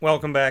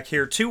Welcome back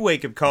here to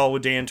Wake Up Call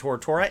with Dan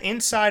Tortora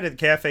inside of the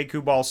Cafe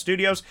Kubal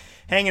Studios,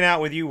 hanging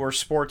out with you where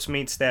sports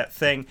meets that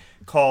thing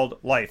called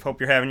life. Hope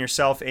you're having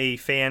yourself a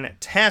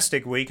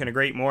fantastic week and a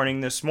great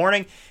morning this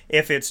morning.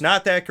 If it's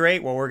not that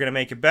great, well, we're going to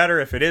make it better.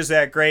 If it is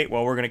that great,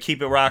 well, we're going to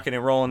keep it rocking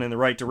and rolling in the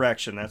right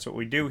direction. That's what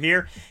we do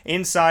here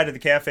inside of the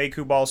Cafe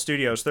Kubal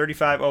Studios,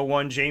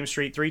 3501 James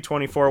Street,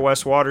 324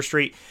 West Water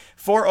Street,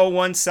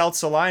 401 South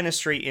Salina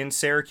Street in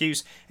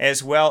Syracuse,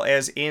 as well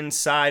as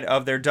inside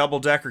of their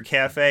double-decker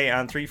cafe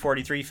on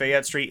 343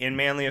 Fayette Street in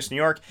Manlius, New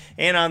York,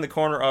 and on the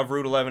corner of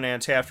Route 11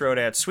 and Taft Road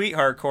at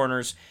Sweetheart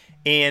Corners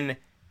in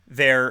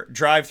their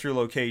drive-through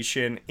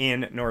location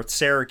in North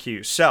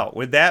Syracuse. So,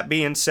 with that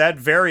being said,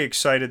 very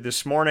excited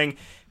this morning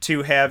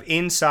to have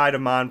inside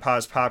of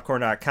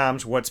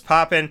MonPazPopcorn.com's What's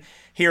Poppin'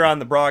 here on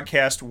the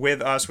broadcast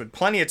with us, with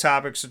plenty of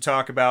topics to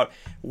talk about.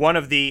 One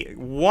of the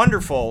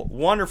wonderful,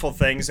 wonderful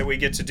things that we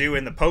get to do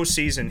in the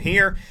postseason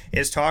here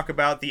is talk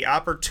about the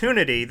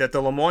opportunity that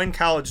the Lemoyne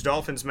College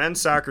Dolphins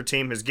men's soccer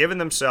team has given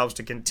themselves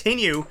to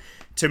continue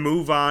to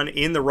move on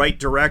in the right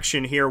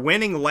direction here,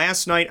 winning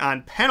last night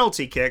on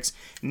penalty kicks,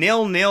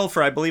 0-0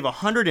 for, I believe,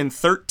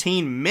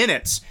 113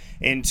 minutes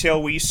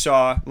until we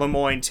saw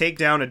Lemoyne take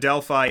down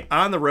Adelphi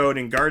on the road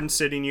in Garden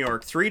City, New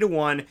York,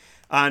 3-1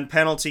 on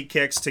penalty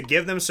kicks to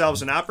give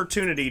themselves an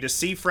opportunity to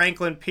see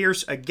Franklin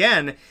Pierce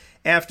again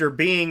after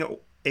being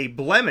a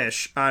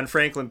blemish on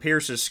Franklin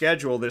Pierce's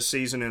schedule this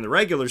season in the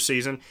regular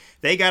season.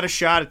 They got a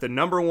shot at the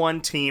number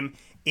one team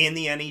in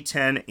the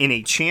NE10 in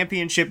a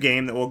championship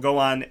game that will go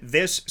on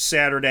this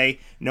Saturday,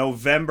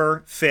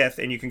 November 5th.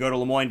 And you can go to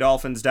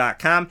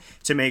LeMoyneDolphins.com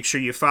to make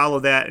sure you follow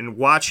that and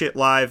watch it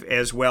live,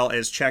 as well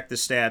as check the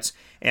stats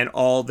and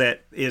all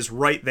that is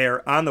right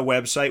there on the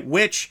website,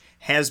 which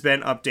has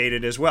been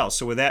updated as well.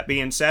 So with that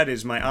being said, it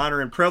is my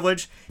honor and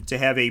privilege to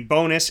have a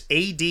bonus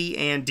AD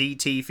and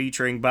DT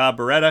featuring Bob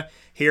Beretta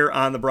here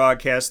on the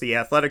broadcast, the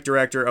athletic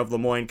director of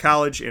Lemoyne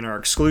College, in our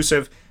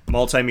exclusive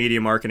multimedia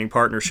marketing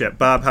partnership.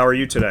 Bob, how are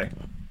you today?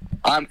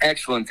 I'm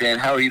excellent, Dan.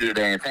 How are you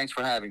today? And thanks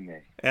for having me.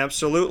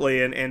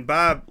 Absolutely. And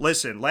Bob,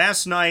 listen,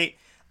 last night,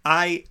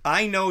 I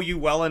know you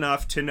well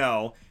enough to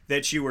know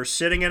that you were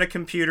sitting at a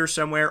computer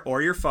somewhere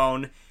or your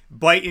phone,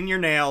 biting your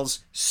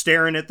nails,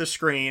 staring at the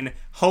screen,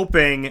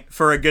 hoping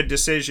for a good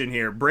decision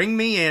here. Bring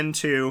me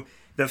into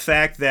the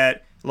fact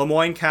that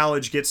Lemoyne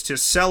College gets to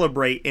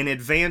celebrate an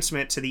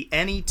advancement to the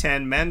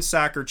NE10 men's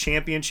soccer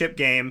championship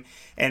game,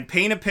 and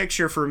paint a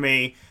picture for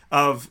me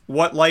of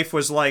what life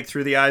was like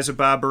through the eyes of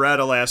Bob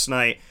Beretta last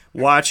night,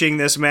 watching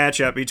this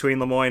matchup between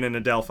Lemoyne and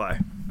Adelphi.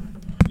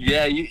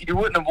 Yeah, you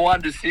wouldn't have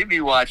wanted to see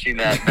me watching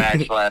that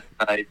match last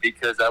night,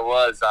 because I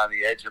was on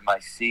the edge of my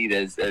seat,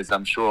 as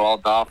I'm sure all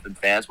Dolphin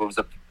fans were.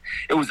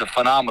 It was a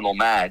phenomenal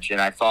match,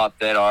 and I thought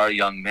that our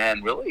young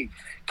men really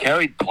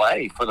carried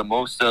play for the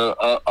most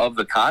of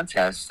the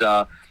contest.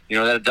 That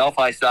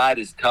Adelphi side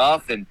is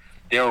tough, and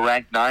they were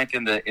ranked 9th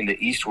in the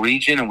East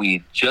region, and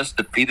we just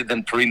defeated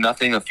them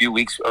 3-0 a few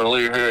weeks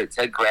earlier here at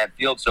Ted Grant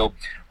Field. So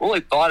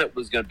really thought it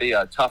was going to be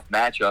a tough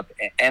matchup,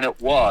 and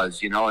it was.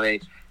 They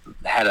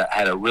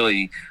had a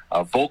really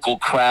vocal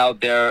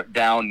crowd there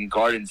down in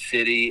Garden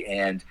City,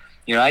 and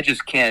I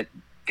just can't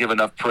give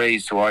enough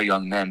praise to our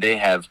young men.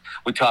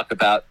 We talk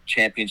about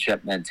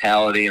championship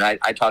mentality, and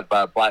I talk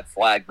about black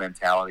flag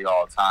mentality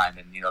all the time.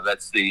 And,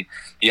 that's the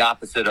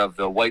opposite of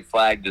the white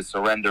flag. To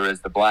surrender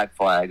is the black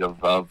flag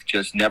of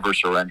just never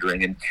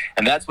surrendering.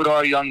 And that's what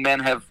our young men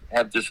have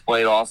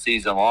displayed all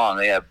season long.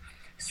 They have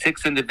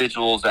 6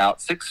 individuals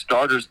out, 6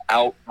 starters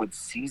out with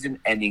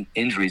season-ending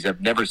injuries.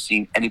 I've never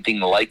seen anything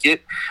like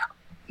it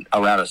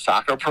around a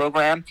soccer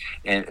program.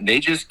 And they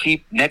just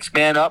keep next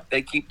man up.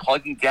 They keep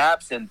plugging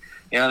gaps, and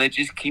they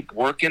just keep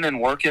working and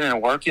working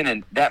and working.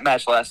 And that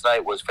match last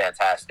night was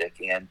fantastic.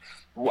 And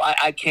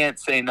I can't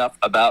say enough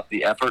about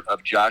the effort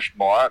of Josh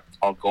Marr,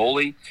 our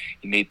goalie.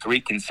 He made 3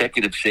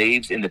 consecutive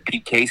saves in the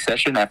PK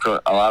session after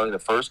allowing the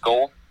first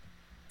goal.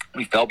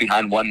 We fell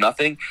behind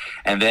 1-0.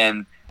 And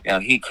then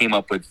he came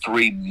up with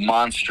 3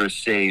 monstrous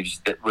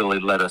saves that really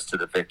led us to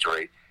the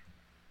victory.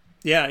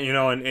 Yeah,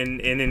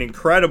 and an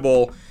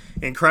incredible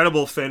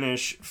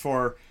finish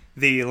for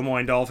the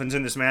Lemoyne Dolphins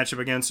in this matchup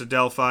against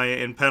Adelphi,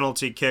 and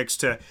penalty kicks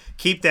to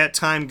keep that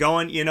time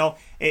going.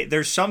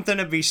 There's something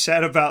to be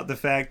said about the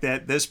fact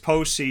that this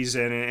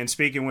postseason, and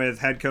speaking with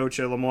head coach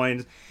of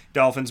Lemoyne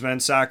Dolphins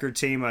men's soccer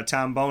team,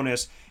 Tom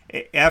Bonus,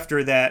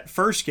 after that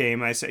first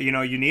game, I said,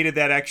 you needed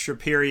that extra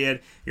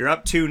period. You're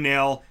up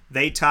 2-0.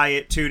 They tie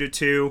it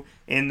 2-2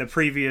 in the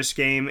previous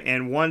game,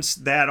 and once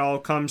that all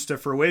comes to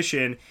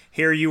fruition,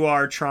 here you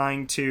are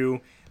trying to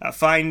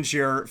find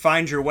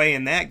your way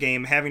in that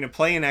game, having to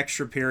play an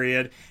extra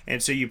period.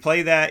 And so you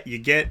play that, you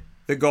get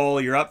the goal,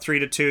 you're up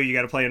 3-2, you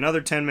got to play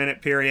another 10-minute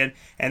period,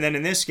 and then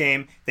in this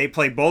game they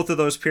play both of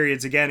those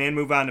periods again and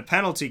move on to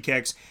penalty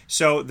kicks.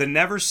 So the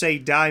never say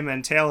die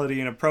mentality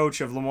and approach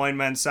of Lemoyne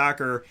men's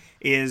soccer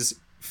is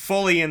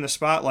fully in the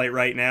spotlight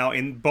right now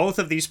in both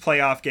of these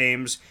playoff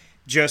games,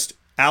 just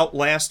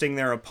outlasting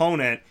their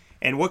opponent.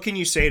 And what can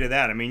you say to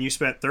that? I mean, you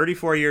spent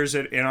 34 years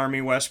in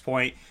Army West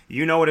Point.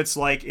 You know what it's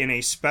like in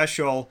a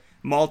special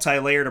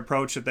multi-layered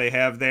approach that they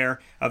have there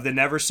of the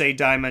never say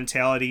die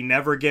mentality,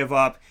 never give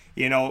up,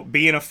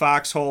 be in a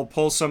foxhole,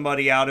 pull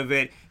somebody out of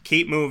it,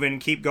 keep moving,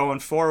 keep going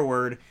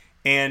forward.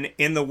 And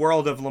in the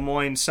world of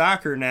Lemoyne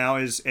soccer now,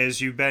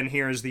 as you've been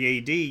here as the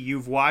AD,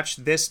 you've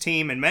watched this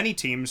team and many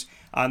teams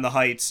on the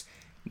Heights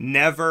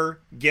never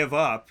give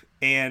up.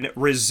 And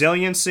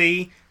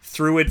resiliency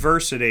through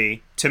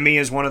adversity, to me,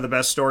 is one of the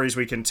best stories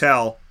we can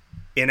tell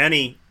in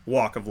any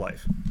walk of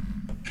life.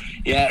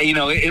 Yeah,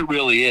 it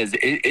really is.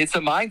 It's a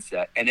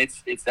mindset, and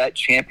it's that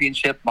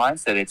championship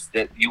mindset. It's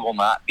that you will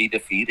not be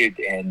defeated,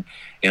 and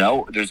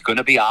there's going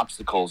to be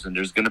obstacles, and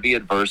there's going to be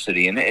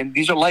adversity, and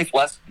these are life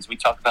lessons. We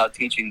talk about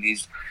teaching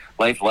these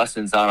life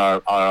lessons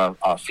on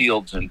our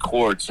fields and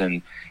courts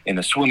and in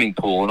the swimming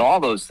pool and all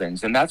those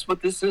things, and that's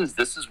what this is.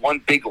 This is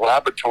one big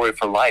laboratory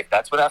for life.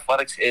 That's what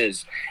athletics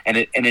is, and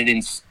it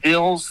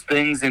instills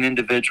things in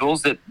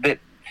individuals that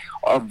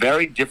are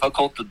very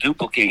difficult to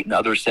duplicate in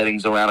other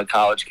settings around a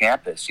college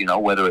campus,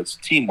 whether it's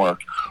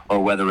teamwork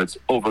or whether it's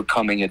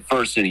overcoming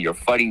adversity or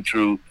fighting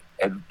through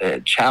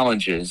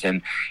challenges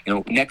and,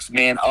 next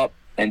man up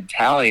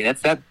mentality.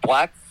 That's that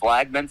black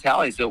flag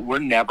mentality. So we're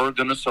never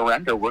going to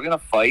surrender. We're going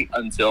to fight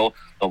until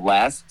the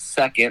last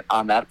second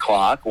on that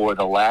clock or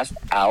the last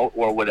out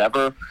or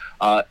whatever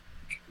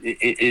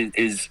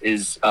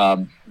is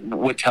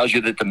what tells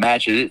you that the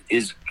match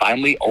is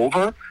finally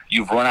over.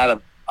 You've run out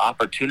of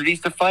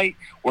opportunities to fight.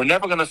 We're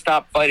never going to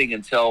stop fighting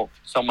until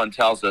someone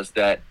tells us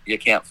that you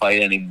can't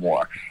fight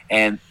anymore.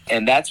 And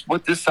that's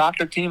what this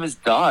soccer team has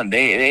done.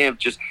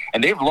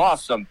 They've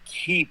lost some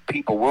key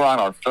people. We're on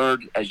our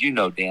third, as you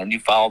know, Dan, you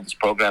followed this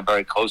program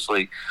very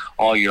closely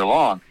all year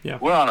long. Yeah.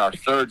 We're on our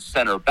third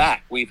center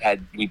back. We've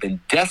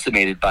been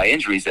decimated by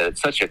injuries at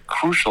such a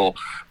crucial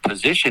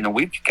position, and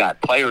we've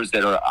got players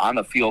that are on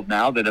the field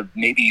now that have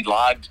maybe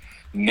logged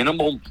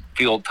minimal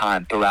field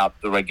time throughout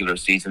the regular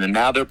season, and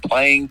now they're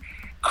playing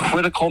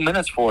critical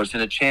minutes for us in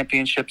a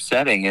championship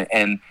setting,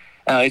 and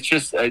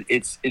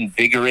it's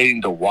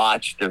invigorating to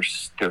watch their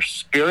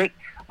spirit,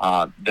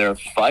 their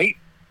fight,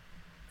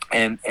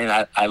 and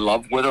I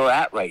love where they're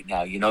at right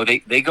now.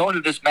 They go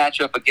into this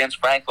matchup against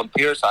Franklin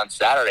Pierce on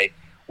Saturday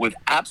with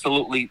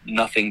absolutely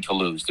nothing to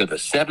lose. They're the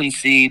 7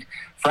 seed.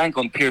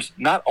 Franklin Pierce,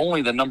 not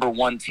only the number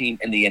 1 team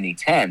in the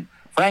NE10,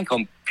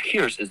 Franklin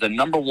Pierce is the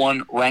number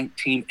 1 ranked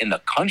team in the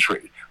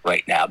country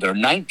right now. They're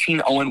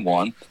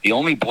 19-0-1. The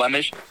only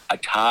blemish, a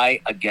tie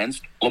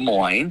against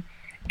Lemoyne.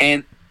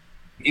 And,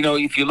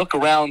 if you look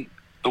around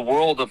the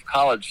world of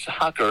college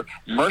soccer,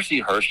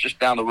 Mercyhurst, just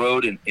down the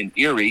road in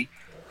Erie,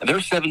 they're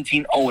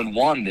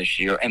 17-0-1 this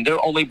year, and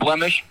their only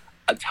blemish,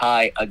 a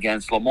tie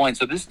against Lemoyne.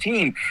 So this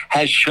team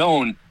has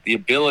shown the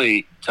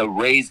ability to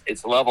raise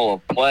its level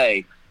of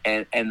play,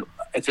 and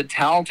it's a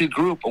talented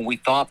group, and we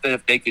thought that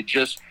if they could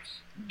just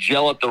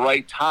gel at the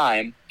right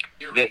time,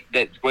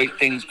 that great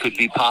things could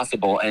be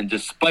possible. And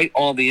despite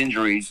all the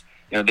injuries,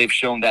 they've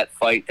shown that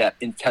fight, that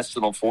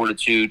intestinal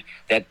fortitude,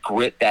 that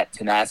grit, that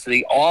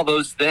tenacity, all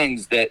those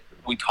things that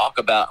we talk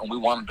about and we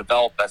want to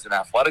develop as an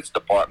athletics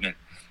department.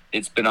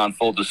 It's been on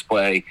full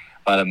display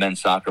by the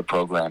men's soccer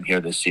program here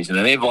this season.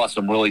 And they've lost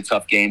some really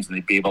tough games, and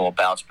they've been able to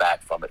bounce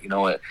back from it.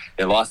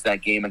 They lost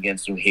that game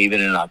against New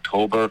Haven in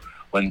October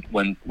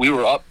when we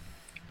were up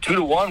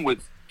 2-1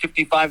 with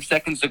 55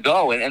 seconds to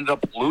go and ended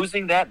up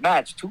losing that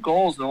match. 2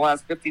 goals in the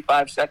last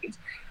 55 seconds.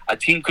 A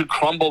team could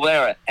crumble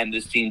there, and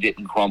this team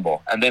didn't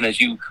crumble. And then, as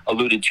you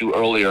alluded to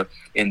earlier,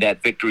 in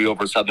that victory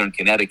over Southern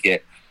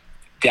Connecticut,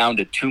 down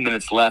to 2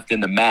 minutes left in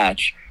the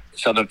match,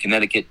 Southern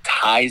Connecticut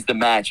ties the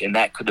match, and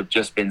that could have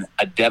just been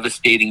a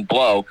devastating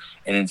blow.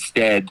 And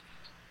instead,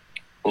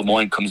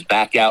 Lemoyne comes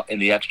back out in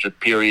the extra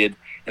period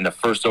in the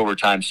first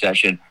overtime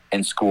session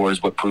and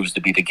scores what proves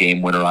to be the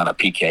game winner on a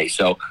PK.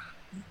 So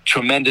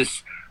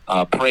tremendous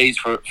praise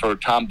for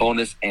Tom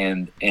Bonus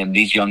and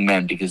these young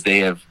men, because they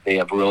have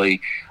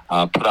really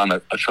put on a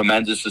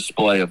tremendous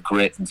display of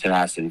grit and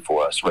tenacity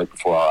for us right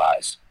before our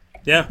eyes.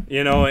 Yeah,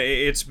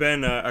 it's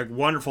been a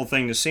wonderful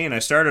thing to see. And I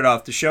started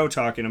off the show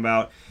talking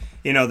about,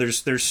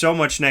 there's so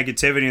much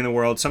negativity in the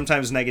world,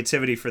 sometimes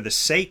negativity for the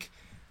sake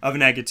of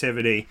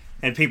negativity,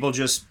 and people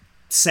just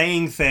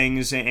saying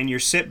things, and you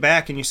sit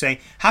back and you say,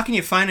 how can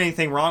you find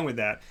anything wrong with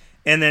that?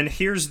 And then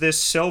here's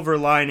this silver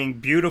lining,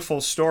 beautiful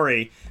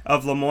story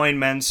of Lemoyne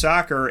men's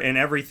soccer and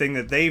everything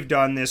that they've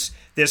done, this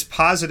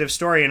positive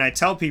story. And I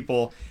tell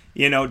people,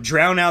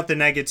 drown out the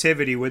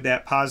negativity with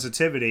that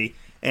positivity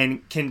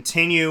and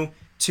continue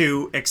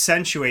to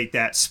accentuate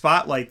that,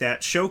 spotlight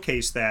that,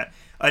 showcase that.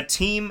 A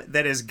team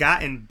that has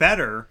gotten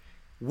better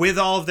with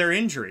all of their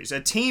injuries. A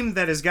team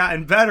that has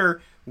gotten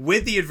better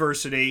with the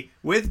adversity,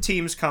 with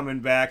teams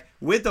coming back,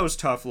 with those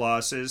tough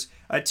losses.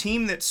 A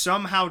team that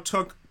somehow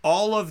took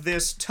all of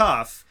this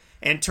tough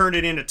and turned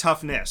it into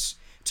toughness.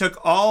 Took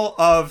all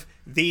of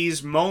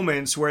these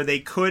moments where they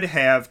could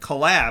have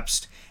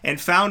collapsed and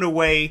found a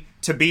way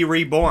to be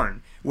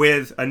reborn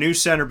with a new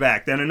center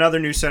back, then another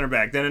new center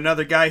back, then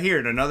another guy here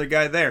and another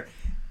guy there.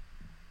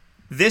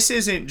 This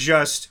isn't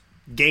just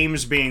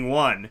games being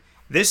won.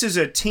 This is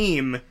a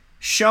team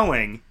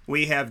showing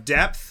we have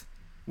depth,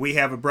 we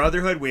have a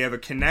brotherhood, we have a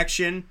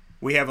connection,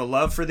 We have a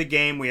love for the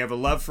game. We have a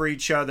love for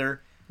each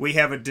other. We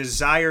have a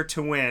desire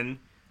to win.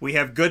 We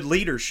have good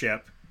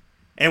leadership.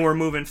 And we're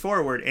moving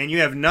forward. And you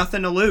have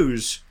nothing to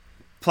lose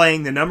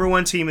playing the number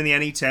one team in the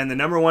NE10, the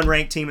number one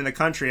ranked team in the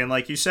country. And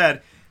like you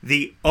said,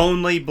 the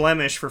only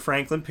blemish for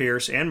Franklin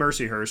Pierce and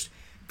Mercyhurst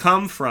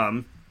come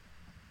from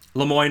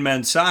Le Moyne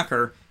men's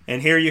soccer.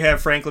 And here you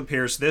have Franklin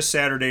Pierce this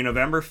Saturday,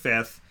 November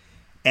 5th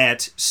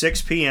at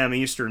 6 p.m.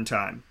 Eastern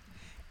Time.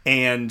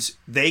 And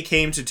they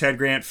came to Ted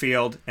Grant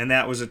Field, and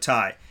that was a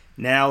tie.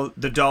 Now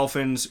the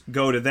Dolphins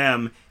go to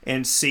them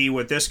and see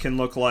what this can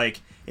look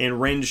like in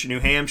Rindge, New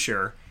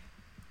Hampshire.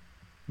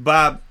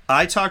 Bob,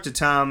 I talked to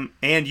Tom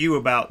and you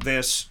about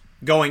this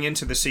going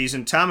into the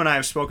season. Tom and I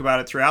have spoke about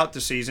it throughout the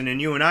season, and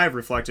you and I have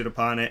reflected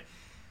upon it.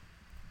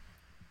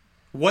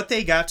 What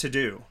they got to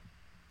do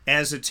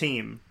as a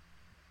team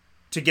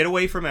to get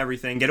away from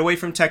everything, get away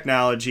from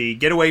technology,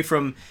 get away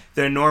from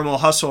the normal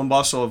hustle and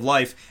bustle of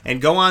life,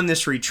 and go on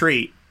this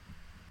retreat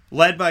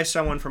led by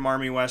someone from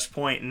Army West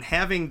Point, and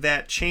having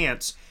that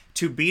chance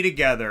to be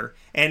together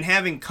and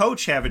having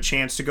Coach have a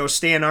chance to go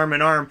stand arm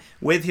in arm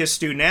with his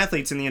student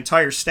athletes and the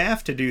entire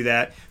staff to do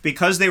that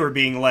because they were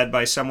being led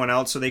by someone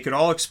else so they could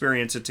all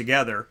experience it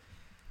together.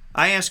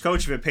 I asked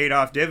Coach if it paid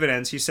off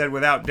dividends. He said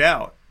without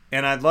doubt.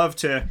 And I'd love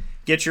to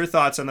get your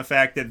thoughts on the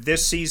fact that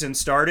this season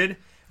started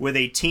with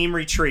a team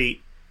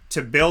retreat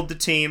to build the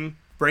team,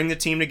 bring the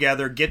team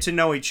together, get to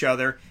know each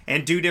other,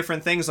 and do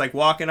different things like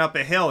walking up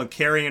a hill and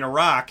carrying a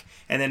rock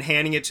and then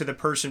handing it to the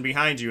person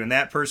behind you and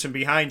that person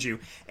behind you,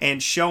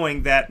 and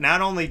showing that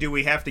not only do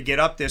we have to get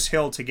up this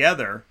hill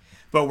together,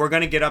 but we're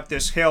going to get up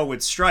this hill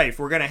with strife.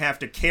 We're going to have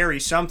to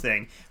carry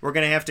something. We're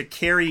going to have to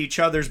carry each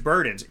other's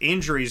burdens,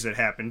 injuries that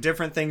happen,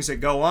 different things that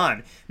go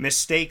on,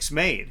 mistakes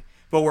made.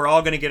 But we're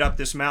all going to get up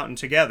this mountain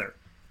together.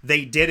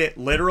 They did it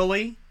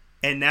literally,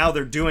 and now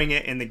they're doing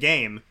it in the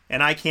game,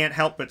 and I can't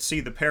help but see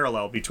the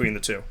parallel between the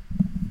two.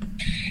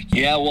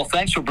 Yeah, well,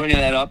 thanks for bringing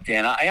that up,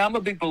 Dan. I am a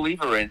big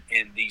believer in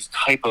these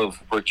type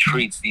of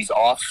retreats, these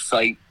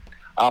off-site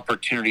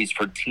opportunities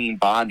for team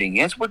bonding.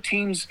 It's where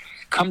teams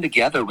come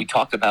together. We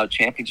talked about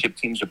championship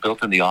teams are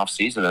built in the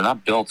off-season. They're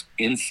not built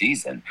in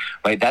season,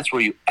 right? That's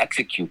where you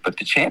execute. But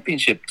the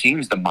championship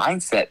teams, the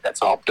mindset,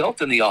 that's all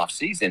built in the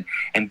off-season.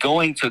 And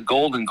going to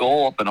Golden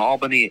Goal up in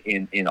Albany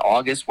in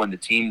August when the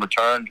team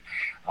returned,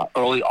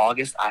 early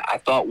August, I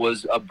thought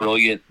was a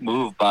brilliant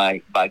move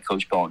by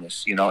Coach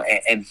Bonus,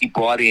 and he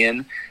brought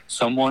in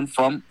someone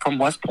from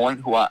West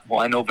Point who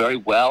I know very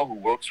well, who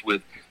works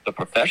with the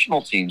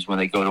professional teams when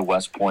they go to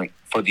West Point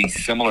for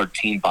these similar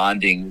team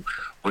bonding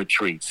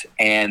retreats.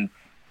 And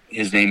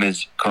his name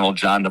is Colonel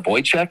John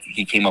Navoychek.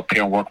 He came up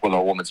here and worked with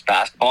our women's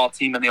basketball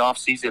team in the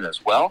offseason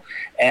as well.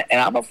 And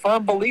I'm a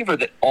firm believer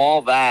that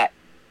all that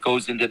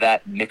goes into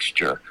that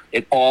mixture.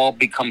 It all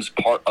becomes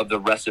part of the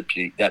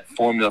recipe, that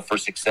formula for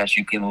success.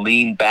 You can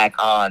lean back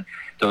on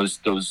those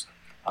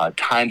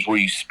times where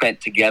you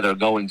spent together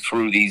going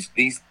through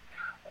these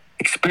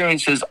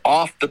experiences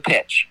off the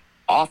pitch,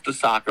 off the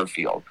soccer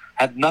field.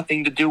 Have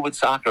nothing to do with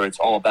soccer. It's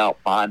all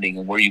about bonding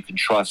and where you can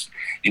trust.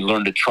 You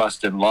learn to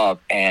trust and love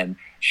and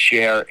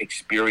share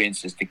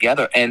experiences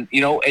together. And,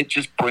 it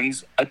just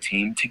brings a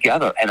team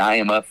together. And I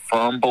am a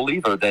firm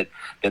believer that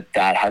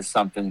has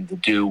something to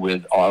do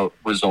with our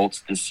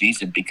results this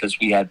season, because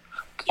we had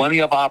plenty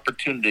of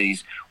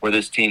opportunities where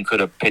this team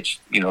could have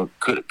pitched,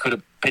 could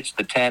have pitched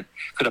the tent,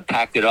 could have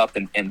packed it up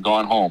and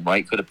gone home,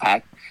 right? Could have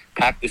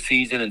packed the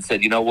season and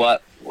said, you know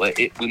what,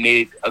 we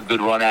made a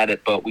good run at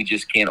it, but we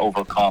just can't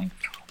overcome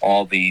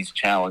all these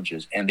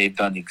challenges. And they've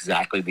done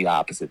exactly the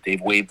opposite.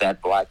 They've waved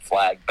that black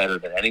flag better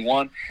than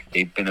anyone.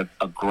 They've been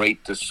a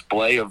great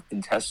display of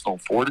intestinal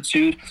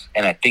fortitude.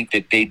 And I think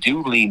that they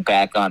do lean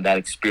back on that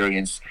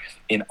experience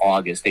in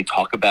August. They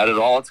talk about it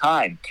all the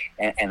time.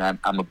 And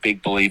I'm a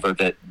big believer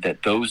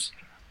that those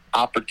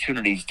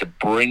opportunities to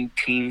bring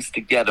teams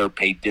together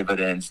pay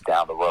dividends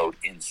down the road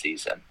in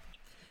season.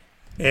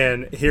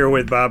 And here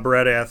with Bob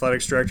Beretta,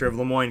 Athletics Director of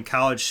Le Moyne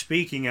College,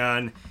 speaking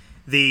on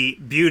the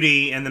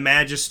beauty and the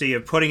majesty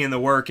of putting in the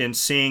work and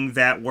seeing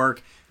that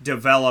work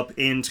develop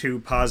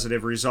into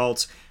positive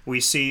results. We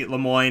see Le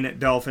Moyne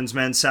Dolphins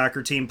men's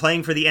soccer team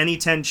playing for the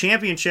NE10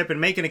 championship and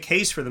making a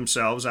case for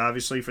themselves,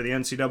 obviously for the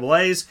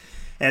NCAAs,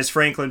 as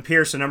Franklin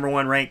Pierce, the number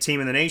one ranked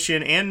team in the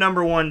nation and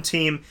number one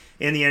team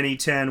in the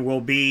NE10,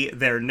 will be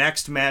their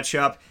next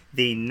matchup,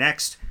 the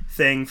next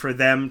thing for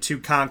them to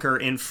conquer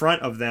in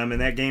front of them. And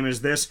that game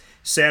is this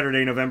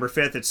Saturday, November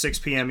 5th at 6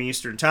 p.m.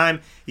 Eastern Time.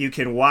 You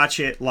can watch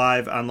it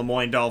live on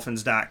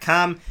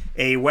LeMoyneDolphins.com,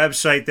 a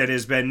website that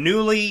has been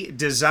newly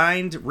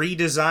designed,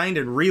 redesigned,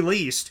 and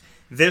released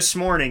this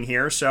morning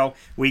here. So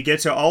we get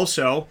to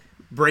also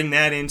bring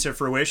that into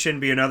fruition,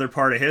 be another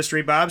part of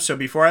history, Bob. So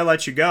before I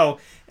let you go,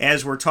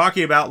 as we're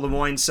talking about Le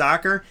Moyne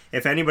soccer,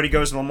 if anybody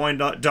goes to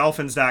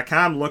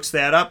LeMoyneDolphins.com, looks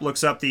that up,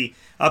 looks up the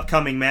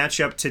upcoming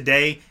matchup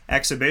today,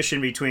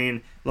 exhibition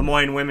between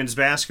Lemoyne women's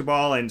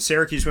basketball and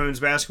Syracuse women's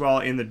basketball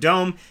in the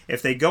Dome.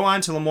 If they go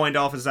on to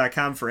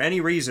LeMoyneDolphins.com for any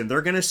reason,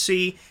 they're going to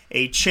see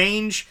a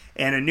change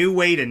and a new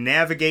way to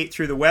navigate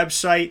through the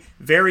website.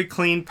 Very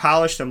clean,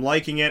 polished. I'm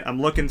liking it.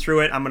 I'm looking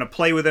through it. I'm going to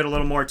play with it a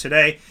little more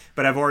today,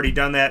 but I've already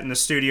done that in the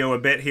studio a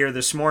bit here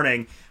this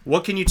morning.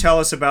 What can you tell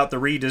us about the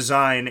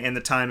redesign and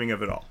the timing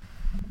of it all?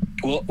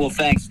 Well,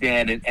 thanks,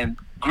 Dan, and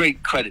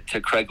great credit to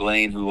Craig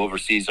Lane, who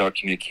oversees our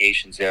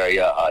communications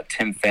area,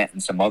 Tim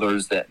Fenton, some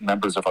others, that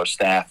members of our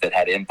staff that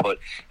had input.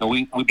 And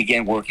we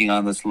began working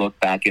on this look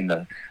back in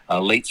the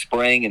late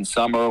spring and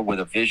summer with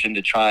a vision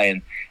to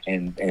try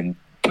and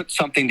put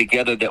something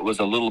together that was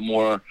a little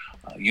more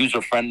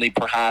user-friendly,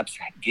 perhaps,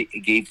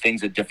 gave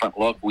things a different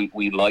look.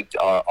 We liked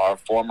our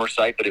former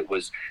site, but it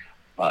was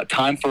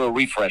time for a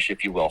refresh,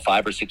 if you will.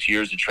 5 or 6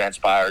 years had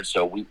transpired,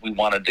 so we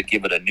wanted to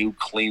give it a new,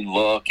 clean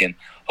look, and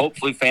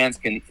hopefully fans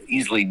can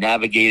easily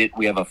navigate it.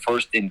 We have a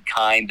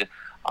first-in-kind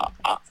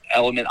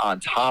element on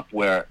top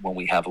where when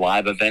we have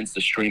live events, the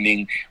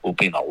streaming will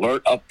be an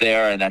alert up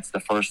there, and that's the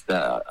first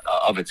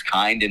of its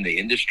kind in the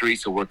industry,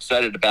 so we're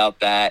excited about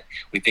that.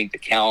 We think the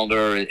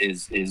calendar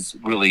is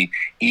really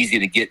easy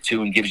to get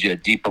to and gives you a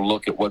deeper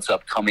look at what's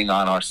upcoming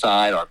on our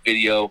side. Our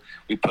video,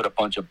 we put a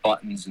bunch of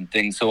buttons and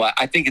things, so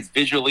I think it's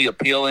visually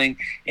appealing,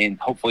 and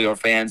hopefully our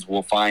fans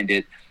will find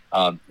it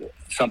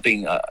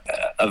something,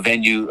 a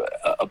venue,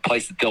 a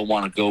place that they'll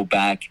want to go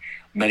back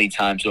many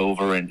times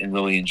over and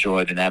really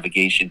enjoy the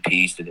navigation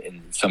piece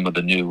and some of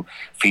the new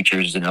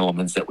features and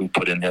elements that we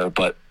put in there.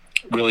 But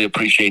really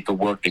appreciate the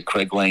work that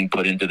Craig Lane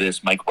put into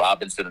this. Mike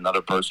Robinson,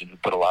 another person who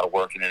put a lot of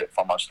work in it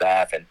from our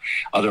staff, and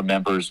other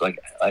members, like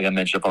I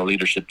mentioned, of our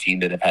leadership team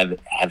that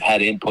have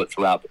had input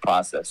throughout the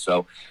process.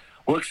 So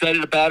we're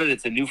excited about it.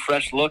 It's a new,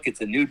 fresh look.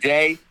 It's a new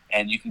day,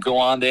 and you can go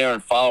on there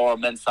and follow our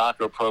men's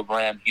soccer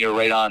program here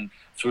right on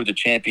through the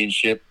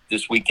championship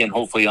this weekend,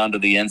 hopefully onto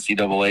the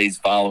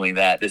NCAAs following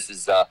that. This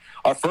is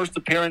our first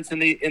appearance in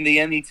the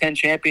NE10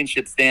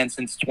 championship, Dan,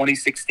 since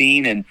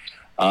 2016, and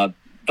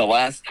the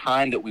last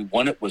time that we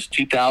won it was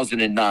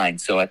 2009.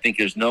 So I think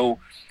there's no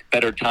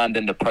better time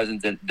than the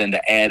present than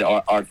to add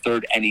our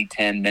third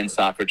NE10 men's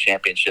soccer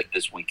championship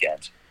this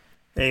weekend.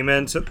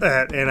 Amen to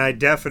that, and I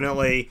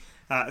definitely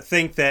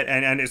think that,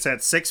 and it's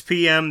at 6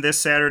 p.m. this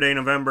Saturday,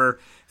 November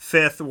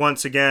 5th.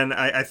 Once again,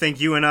 I think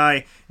you and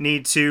I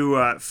need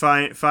to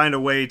find a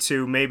way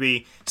to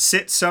maybe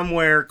sit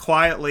somewhere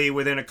quietly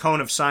within a cone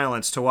of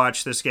silence to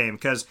watch this game,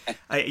 because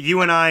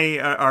you and I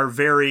are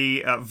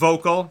very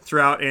vocal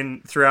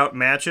throughout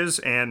matches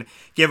and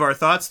give our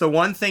thoughts. The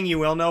one thing you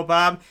will know,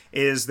 Bob,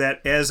 is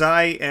that as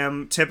I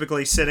am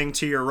typically sitting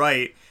to your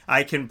right,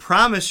 I can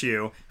promise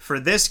you, for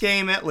this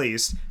game at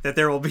least, that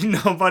there will be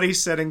nobody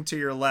sitting to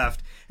your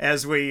left.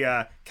 As we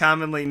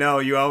commonly know,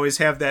 you always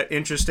have that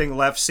interesting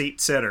left seat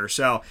sitter,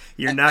 so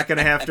you're not going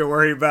to have to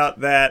worry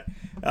about that.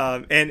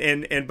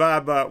 And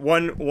Bob,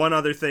 one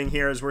other thing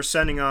here is we're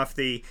sending off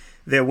the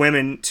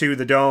women to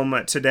the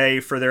Dome today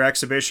for their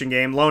exhibition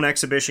game. Lone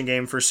exhibition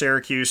game for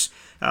Syracuse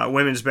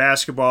women's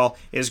basketball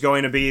is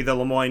going to be the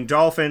Lemoyne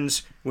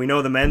Dolphins. We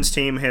know the men's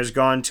team has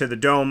gone to the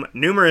Dome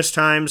numerous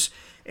times,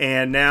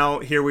 and now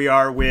here we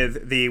are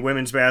with the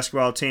women's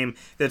basketball team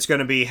that's going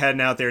to be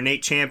heading out there.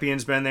 Nate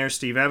Champion's been there.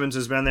 Steve Evans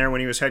has been there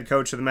when he was head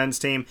coach of the men's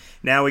team.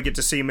 Now we get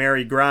to see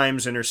Mary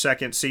Grimes in her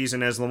second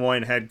season as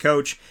Lemoyne head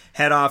coach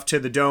head off to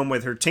the Dome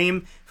with her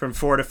team from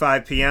 4 to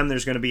 5 p.m.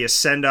 There's going to be a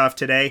send-off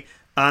today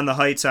on the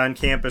Heights on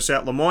campus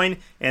at Lemoyne,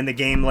 and the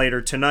game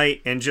later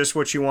tonight. And just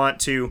what you want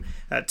to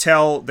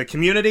tell the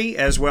community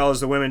as well as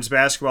the women's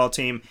basketball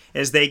team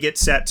as they get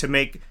set to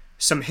make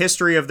some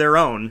history of their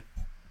own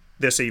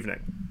this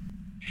evening.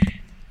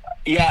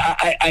 Yeah,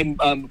 I'm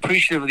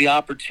appreciative of the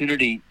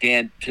opportunity,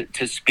 Dan,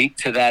 to speak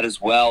to that as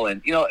well.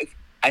 And,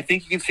 I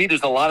think you can see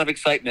there's a lot of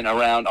excitement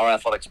around our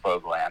athletics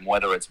program,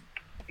 whether it's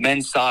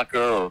men's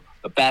soccer or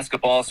the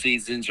basketball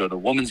seasons or the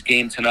women's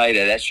game tonight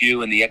at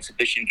SU and the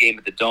exhibition game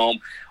at the Dome.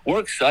 We're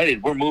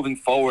excited. We're moving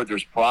forward.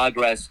 There's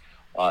progress.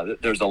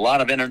 There's a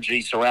lot of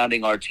energy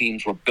surrounding our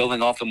teams. We're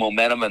building off the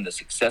momentum and the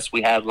success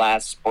we had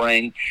last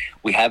spring.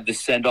 We have the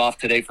send-off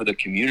today for the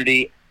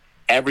community.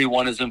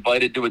 Everyone is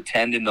invited to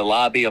attend in the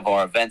lobby of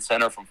our event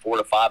center from 4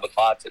 to 5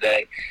 o'clock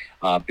today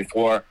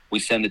before we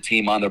send the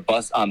team on the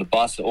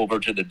bus over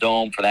to the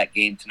Dome for that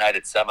game tonight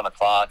at 7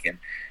 o'clock. And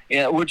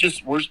we're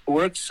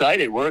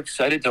excited. We're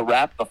excited to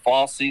wrap the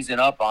fall season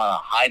up on a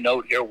high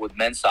note here with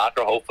men's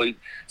soccer. Hopefully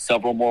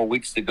several more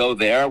weeks to go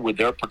there with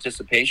their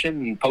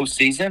participation in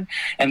postseason.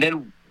 And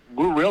then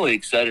we're really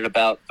excited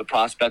about the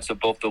prospects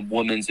of both the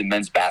women's and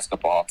men's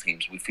basketball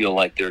teams. We feel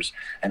like there's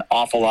an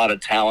awful lot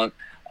of talent.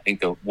 I think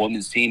the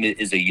women's team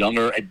is a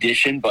younger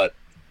addition, but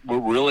we're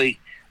really,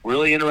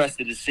 really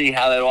interested to see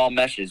how that all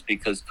meshes,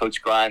 because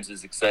Coach Grimes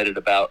is excited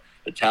about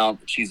the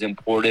talent that she's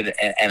imported,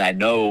 and I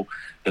know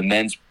the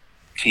men's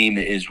team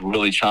is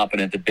really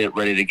chomping at the bit,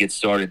 ready to get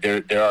started.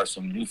 There are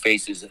some new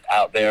faces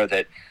out there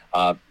that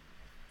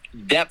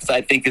depth,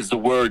 I think, is the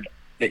word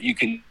that you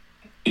can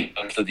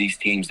of these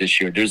teams this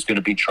year. There's going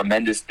to be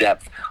tremendous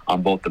depth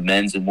on both the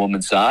men's and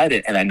women's side.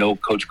 And I know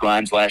Coach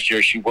Grimes last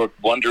year, she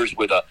worked wonders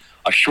with a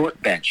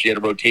short bench. She had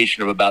a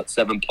rotation of about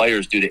 7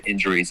 players due to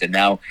injuries. And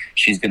now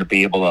she's going to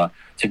be able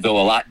to go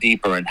a lot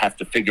deeper and have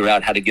to figure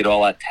out how to get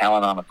all that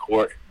talent on the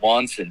court at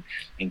once. And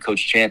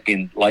Coach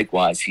Champion,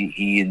 likewise,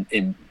 he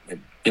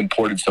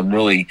imported some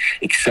really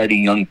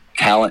exciting young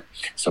talent,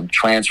 some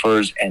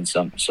transfers, and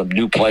some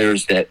new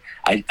players that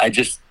I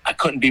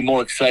couldn't be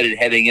more excited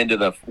heading into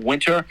the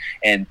winter.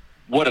 And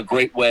what a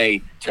great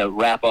way to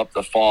wrap up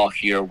the fall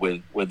here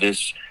with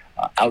this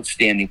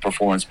outstanding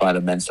performance by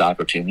the men's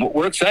soccer team.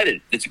 We're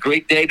excited. It's a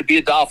great day to be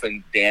a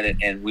Dolphin, Dan,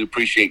 and we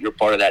appreciate you're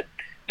part of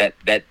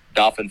that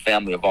Dolphin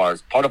family of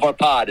ours, part of our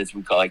pod, as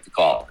we like to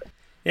call it.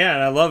 Yeah,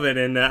 and I love it,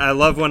 and I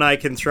love when I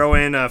can throw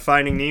in a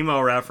Finding Nemo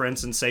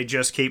reference and say,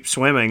 just keep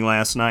swimming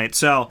last night.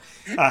 So,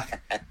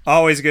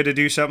 always good to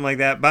do something like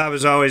that. Bob,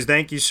 as always,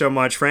 thank you so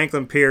much.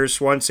 Franklin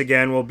Pierce, once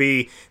again, will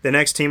be the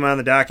next team on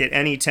the docket.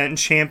 NE10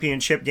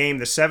 championship game,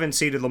 the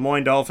 7-seeded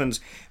Lemoyne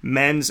Dolphins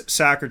men's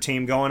soccer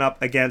team going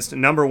up against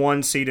number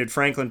 1-seeded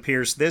Franklin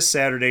Pierce this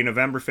Saturday,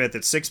 November 5th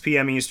at 6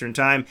 p.m. Eastern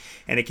Time,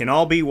 and it can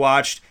all be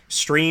watched,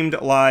 streamed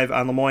live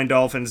on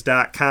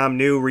LeMoyneDolphins.com,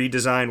 new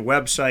redesigned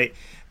website.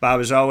 Bob,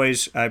 as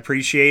always, I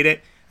appreciate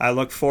it. I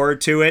look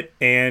forward to it,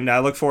 and I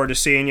look forward to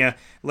seeing you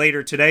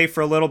later today for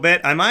a little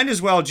bit. I might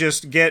as well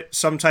just get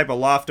some type of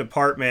loft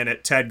apartment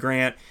at Ted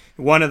Grant,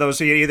 one of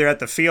those either at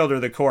the field or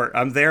the court.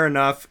 I'm there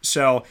enough,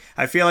 so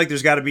I feel like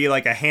there's got to be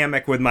like a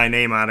hammock with my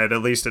name on it,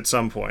 at least at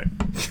some point.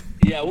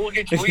 Yeah, we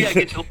got to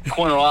get you a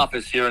corner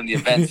office here in the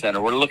event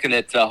center. We're looking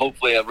at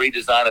hopefully a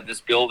redesign of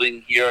this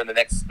building here in the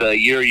next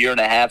year and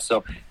a half,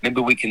 so maybe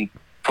we can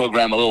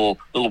program a little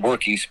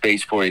working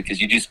space for you,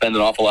 because you do spend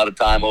an awful lot of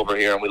time over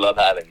here, and we love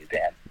having you,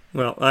 Dan.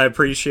 Well, I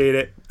appreciate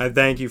it. I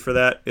thank you for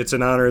that. It's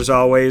an honor as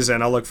always,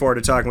 and I'll look forward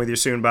to talking with you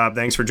soon, Bob.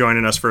 Thanks for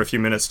joining us for a few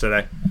minutes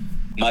today.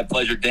 My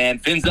pleasure, Dan.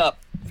 Fins up.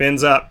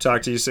 Fins up.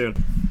 Talk to you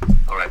soon.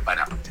 All right, bye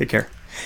now. Take care.